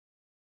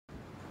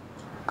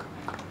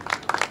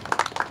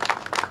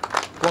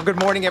Well,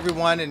 good morning,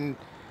 everyone, and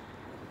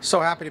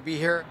so happy to be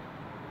here.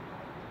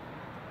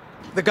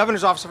 The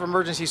Governor's Office of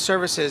Emergency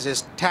Services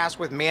is tasked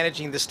with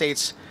managing the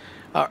state's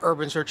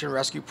urban search and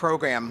rescue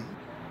program.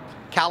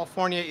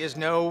 California is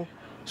no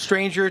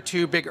stranger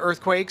to big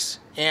earthquakes,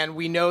 and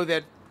we know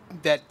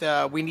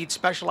that we need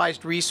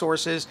specialized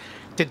resources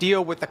to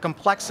deal with the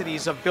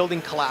complexities of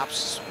building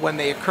collapse when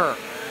they occur.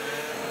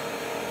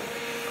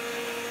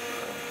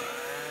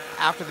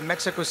 After the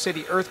Mexico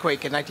City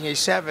earthquake in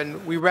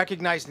 1987, we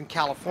recognized in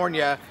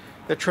California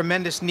the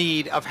tremendous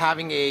need of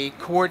having a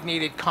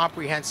coordinated,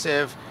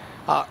 comprehensive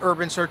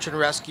urban search and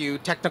rescue,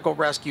 technical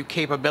rescue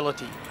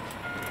capability.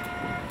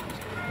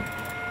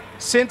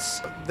 Since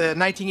the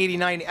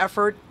 1989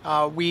 effort,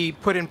 we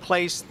put in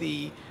place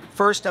the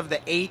first of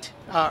the 8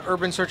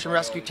 urban search and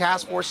rescue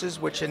task forces,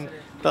 which in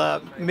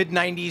the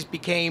mid-90s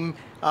became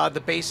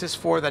the basis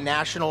for the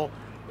national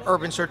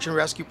urban search and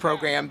rescue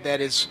program that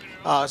is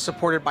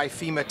supported by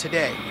FEMA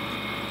today.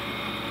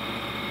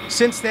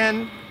 Since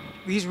then,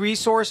 these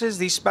resources,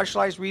 these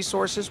specialized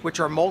resources, which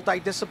are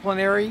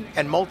multidisciplinary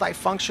and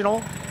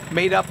multifunctional,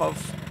 made up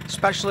of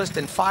specialists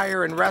in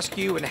fire and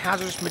rescue and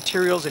hazardous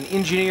materials and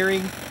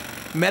engineering,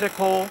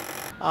 medical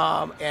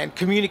and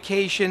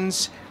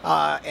communications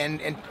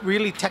and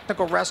really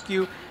technical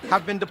rescue,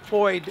 have been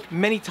deployed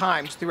many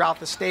times throughout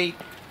the state,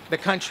 the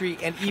country,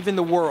 and even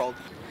the world.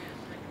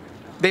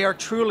 They are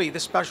truly the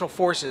special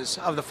forces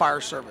of the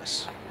fire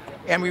service,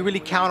 and we really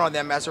count on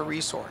them as a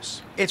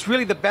resource. It's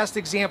really the best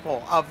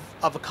example of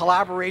a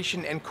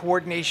collaboration and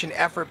coordination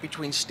effort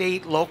between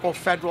state, local,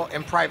 federal,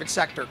 and private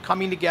sector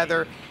coming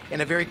together in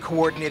a very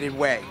coordinated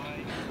way.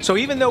 So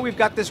even though we've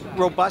got this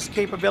robust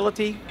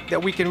capability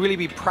that we can really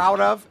be proud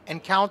of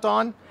and count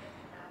on,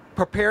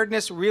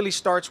 preparedness really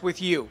starts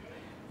with you.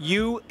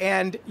 You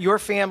and your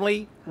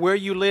family, where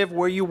you live,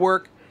 where you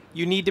work,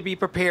 you need to be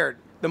prepared.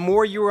 The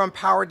more you are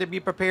empowered to be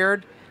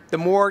prepared, the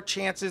more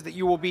chances that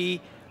you will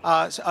be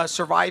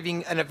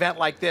surviving an event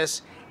like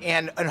this,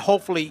 and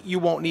hopefully you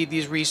won't need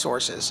these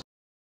resources.